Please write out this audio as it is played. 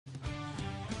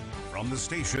from the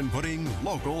station putting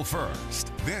local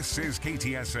first. This is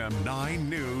KTSM 9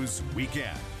 News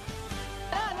Weekend.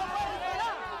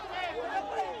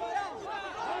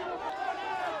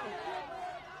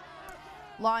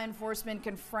 Law enforcement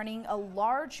confronting a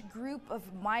large group of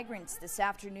migrants this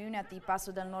afternoon at the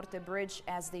Paso Del Norte Bridge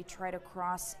as they try to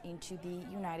cross into the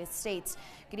United States.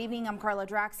 Good evening, I'm Carla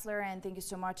Draxler, and thank you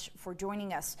so much for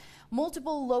joining us.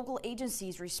 Multiple local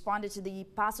agencies responded to the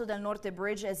Paso Del Norte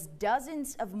Bridge as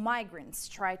dozens of migrants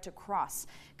tried to cross.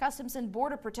 Customs and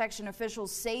Border Protection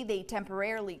officials say they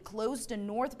temporarily closed the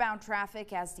northbound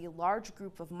traffic as the large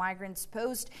group of migrants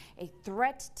posed a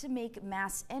threat to make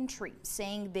mass entry,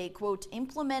 saying they, quote,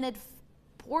 implemented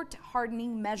port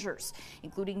hardening measures,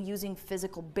 including using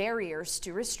physical barriers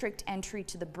to restrict entry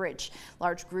to the bridge.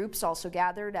 Large groups also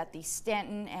gathered at the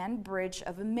Stanton and Bridge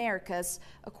of Americas,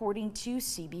 according to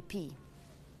CBP.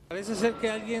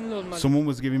 Someone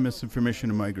was giving misinformation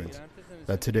to migrants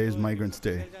that today is Migrants'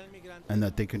 Day and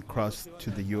that they can cross to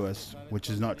the U.S., which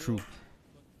is not true.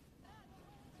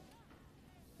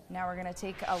 Now we're going to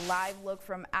take a live look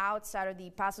from outside of the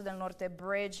Paso del Norte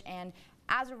Bridge, and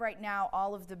as of right now,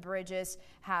 all of the bridges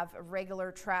have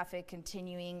regular traffic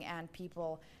continuing and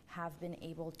people have been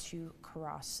able to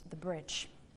cross the bridge.